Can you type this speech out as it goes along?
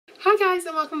Hi guys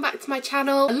and welcome back to my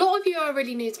channel. A lot of you are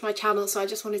really new to my channel, so I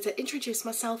just wanted to introduce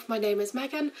myself. My name is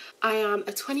Megan. I am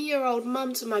a 20-year-old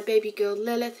mum to my baby girl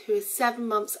Lilith, who is 7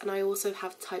 months, and I also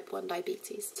have type 1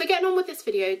 diabetes. So getting on with this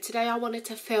video, today I wanted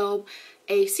to film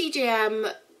a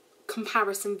CGM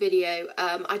comparison video.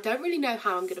 I don't really know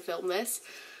how I'm going to film this.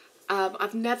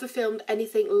 I've never filmed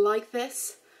anything like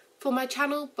this for my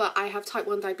channel, but I have type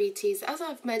 1 diabetes, as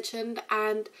I've mentioned,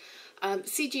 and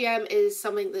CGM is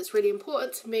something that's really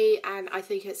important to me, and I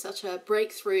think it's such a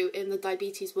breakthrough in the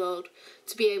diabetes world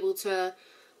to be able to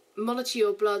monitor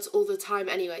your bloods all the time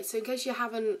anyway. So in case you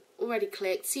haven't already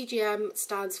clicked, CGM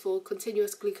stands for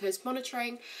continuous glucose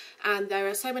monitoring, and there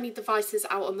are so many devices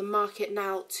out on the market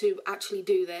now to actually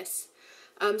do this.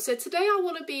 So today I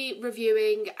want to be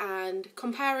reviewing and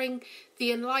comparing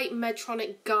the Enlight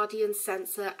Medtronic Guardian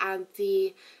sensor and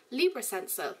the Libre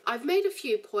sensor. I've made a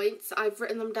few points, I've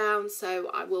written them down, so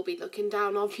I will be looking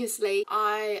down obviously.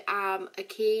 I am a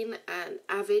keen and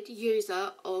avid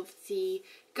user of the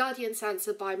Guardian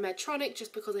sensor by Medtronic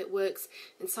just because it works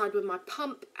inside with my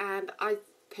pump and I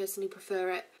personally prefer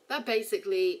it. That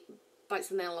basically bites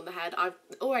the nail on the head. I've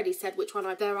already said which one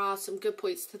there are some good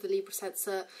points to the Libre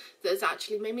sensor that has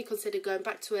actually made me consider going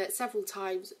back to it several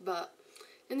times, but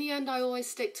in the end I always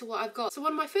stick to what I've got. So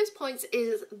one of my first points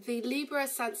is the Libre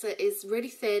sensor is really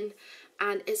thin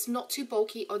and it's not too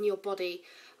bulky on your body.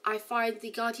 I find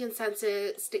the Guardian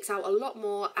sensor sticks out a lot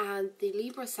more, and the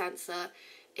Libre sensor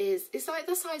it's like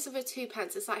the size of a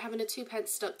 2p. It's like having a 2p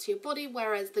stuck to your body,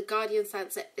 whereas the Guardian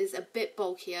sensor is a bit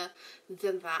bulkier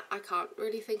than that. I can't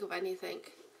really think of anything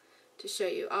to show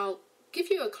you. I'll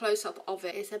give you a close-up of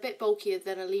it. It's a bit bulkier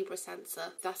than a Libre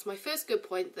sensor. That's my first good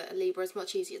point, that a Libre is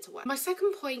much easier to wear. My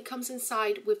second point comes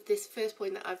inside with this first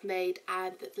point that I've made,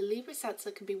 and that the Libre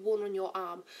sensor can be worn on your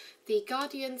arm. The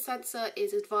Guardian sensor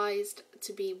is advised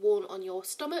to be worn on your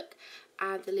stomach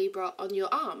and the Libre on your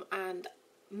arm, and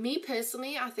me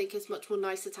personally, I think it's much more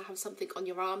nicer to have something on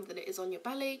your arm than it is on your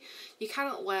belly. You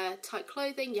cannot wear tight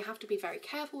clothing. You have to be very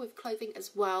careful with clothing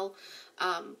as well.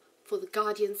 For the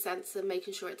Guardian sensor,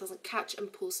 making sure it doesn't catch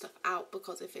and pull stuff out,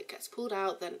 because if it gets pulled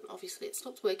out then obviously it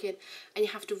stops working and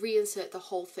you have to reinsert the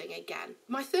whole thing again.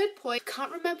 My third point,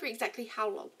 can't remember exactly how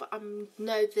long, but I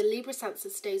know the Libre sensor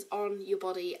stays on your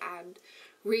body and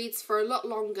reads for a lot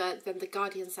longer than the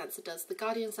Guardian sensor does. The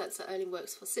Guardian sensor only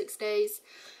works for 6 days.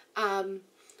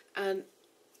 And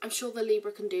I'm sure the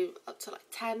Libre can do up to like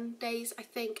 10 days, I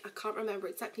think. I can't remember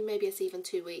exactly, maybe it's even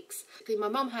 2 weeks. My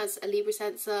mum has a Libre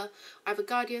sensor, I have a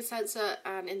Guardian sensor,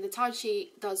 and in the time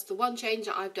she does the 1 change,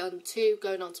 I've done 2,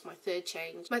 going on to my 3rd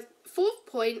change. My fourth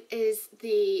point is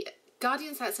the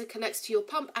Guardian sensor connects to your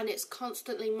pump and it's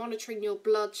constantly monitoring your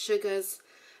blood sugars,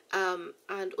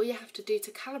 and all you have to do to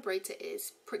calibrate it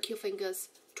is prick your fingers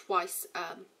twice,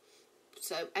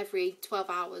 so every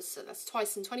 12 hours, so that's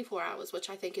twice in 24 hours, which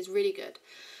I think is really good.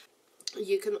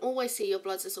 You can always see your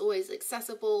bloods, it's always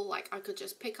accessible. Like, I could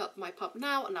just pick up my pump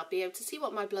now and I'll be able to see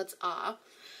what my bloods are,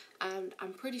 and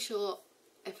I'm pretty sure,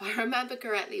 if I remember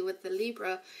correctly, with the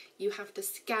Libre you have to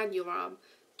scan your arm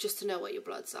just to know what your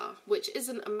bloods are, which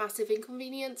isn't a massive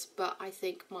inconvenience, but I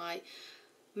think my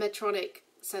Medtronic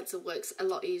sensor works a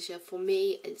lot easier for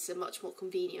me. It's much more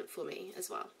convenient for me as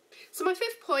well. So my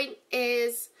fifth point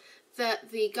is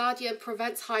that the Guardian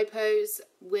prevents hypos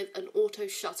with an auto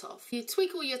shut off. You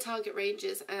tweak all your target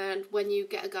ranges, and when you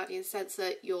get a Guardian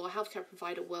sensor, your healthcare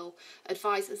provider will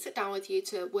advise and sit down with you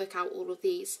to work out all of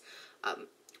these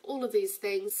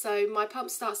things. So my pump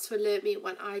starts to alert me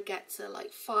when I get to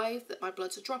like 5 that my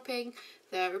bloods are dropping,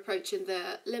 they're approaching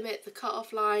the limit, the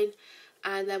cut-off line.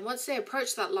 And then once they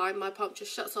approach that line, my pump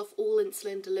just shuts off all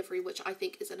insulin delivery, which I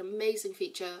think is an amazing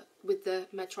feature with the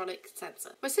Medtronic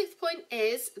sensor. My sixth point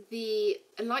is the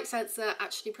Enlight sensor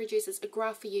actually produces a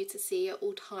graph for you to see at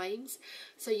all times.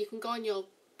 So you can go on your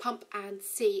pump and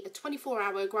see a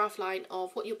 24-hour graph line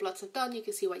of what your bloods have done. You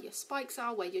can see where your spikes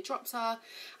are, where your drops are,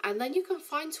 and then you can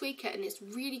fine tweak it, and it's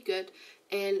really good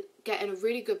in getting a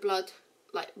really good blood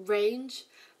range.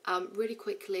 Really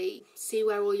quickly, see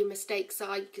where all your mistakes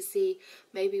are. You can see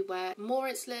maybe where more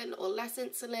insulin or less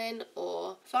insulin,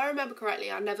 or if I remember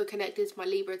correctly, I never connected my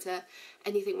Libre to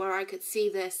anything where I could see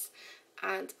this,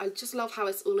 and I just love how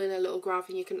it's all in a little graph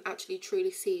and you can actually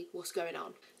truly see what's going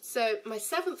on. So my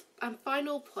seventh and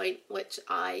final point, which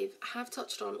I have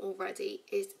touched on already,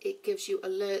 is it gives you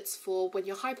alerts for when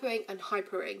you're hypoing and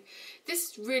hypering.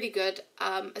 This is really good,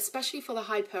 especially for the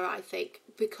hypo, I think,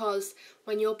 because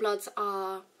when your bloods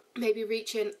are maybe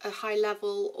reaching a high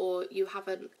level or you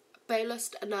haven't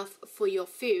bolused enough for your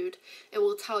food, it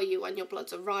will tell you when your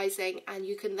bloods are rising, and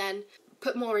you can then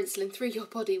put more insulin through your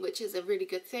body, which is a really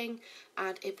good thing,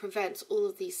 and it prevents all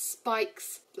of these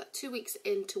spikes. Like 2 weeks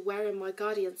into wearing my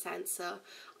Guardian sensor,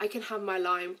 I can have my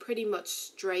line pretty much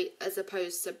straight as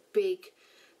opposed to big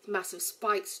massive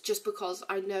spikes, just because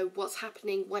I know what's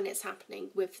happening when it's happening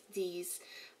with these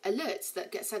alerts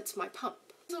that get sent to my pump.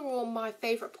 These are all my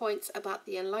favourite points about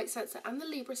the Enlight sensor and the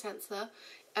Libre sensor.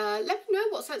 Let me know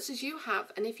what sensors you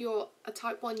have, and if you're a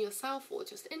type 1 yourself or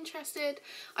just interested.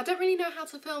 I don't really know how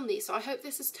to film these, so I hope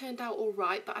this has turned out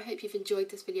alright, but I hope you've enjoyed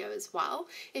this video as well.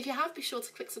 If you have, be sure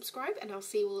to click subscribe, and I'll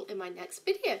see you all in my next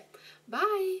video.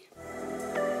 Bye!